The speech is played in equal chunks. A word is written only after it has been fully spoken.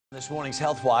This morning's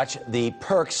Health Watch, the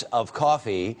perks of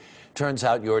coffee. Turns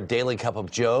out your daily cup of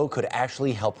joe could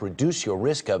actually help reduce your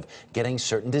risk of getting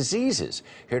certain diseases.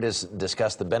 Here to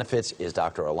discuss the benefits is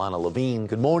Dr. Alana Levine.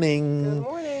 Good morning. Good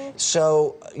morning.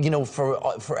 So,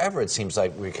 forever it seems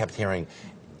like we kept hearing,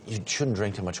 you shouldn't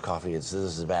drink too much coffee. This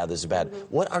is bad, this is bad.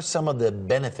 What are some of the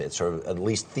benefits, or at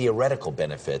least theoretical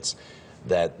benefits,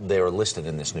 that they are listed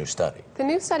in this new study? The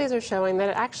new studies are showing that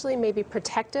it actually may be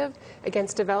protective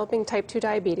against developing type 2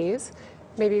 diabetes,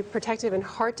 may be protective in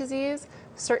heart disease,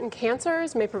 certain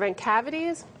cancers, may prevent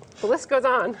cavities. The list goes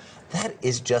on. That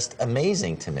is just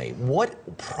amazing to me. What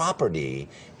property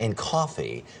in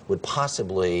coffee would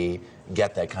possibly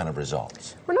get that kind of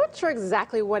results? We're not sure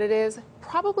exactly what it is.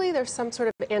 Probably there's some sort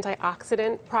of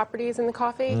antioxidant properties in the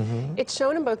coffee. It's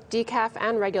shown in both decaf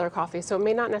and regular coffee, so it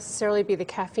may not necessarily be the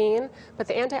caffeine, but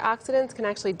the antioxidants can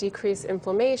actually decrease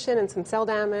inflammation and some cell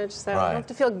damage, so you don't have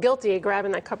to feel guilty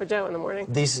grabbing that cup of joe in the morning.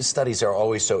 These studies are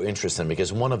always so interesting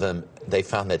because one of them, they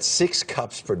found that 6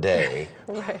 cups per day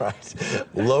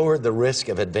lowered the risk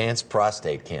of advanced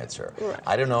prostate cancer.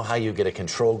 I don't know how you get a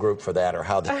control group for that or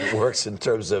how that works in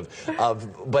terms of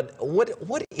but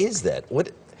what is that?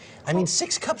 I mean,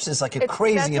 6 cups is like a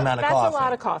crazy amount of coffee. That's a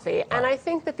lot of coffee, and I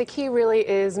think that the key really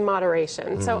is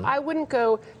moderation. So I wouldn't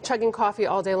go chugging coffee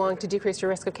all day long to decrease your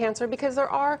risk of cancer, because there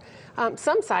are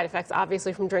some side effects,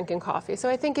 obviously, from drinking coffee. So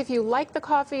I think if you like the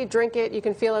coffee, drink it, you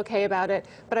can feel okay about it,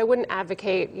 but I wouldn't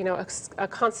advocate, a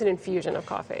constant infusion of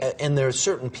coffee. And there are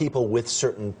certain people with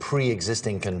certain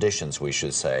pre-existing conditions, we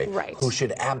should say, who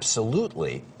should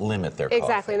absolutely limit their coffee.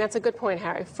 Exactly, and that's a good point,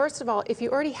 Harry. First of all, if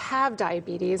you already have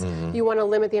diabetes, you want to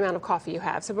limit the amount of coffee you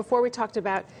have. So before we talked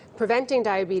about preventing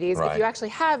diabetes, if you actually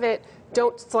have it,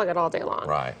 don't slug it all day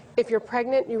long. If you're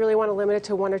pregnant, you really want to limit it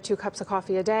to 1 or 2 cups of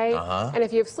coffee a day. And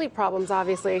if you have sleep problems,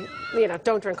 obviously,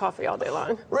 don't drink coffee all day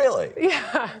long. Really?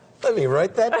 Yeah. Let me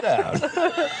write that down.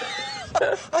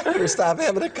 I better stop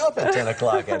having a cup at 10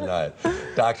 o'clock at night.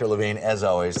 Dr. Levine, as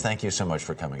always, thank you so much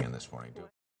for coming in this morning.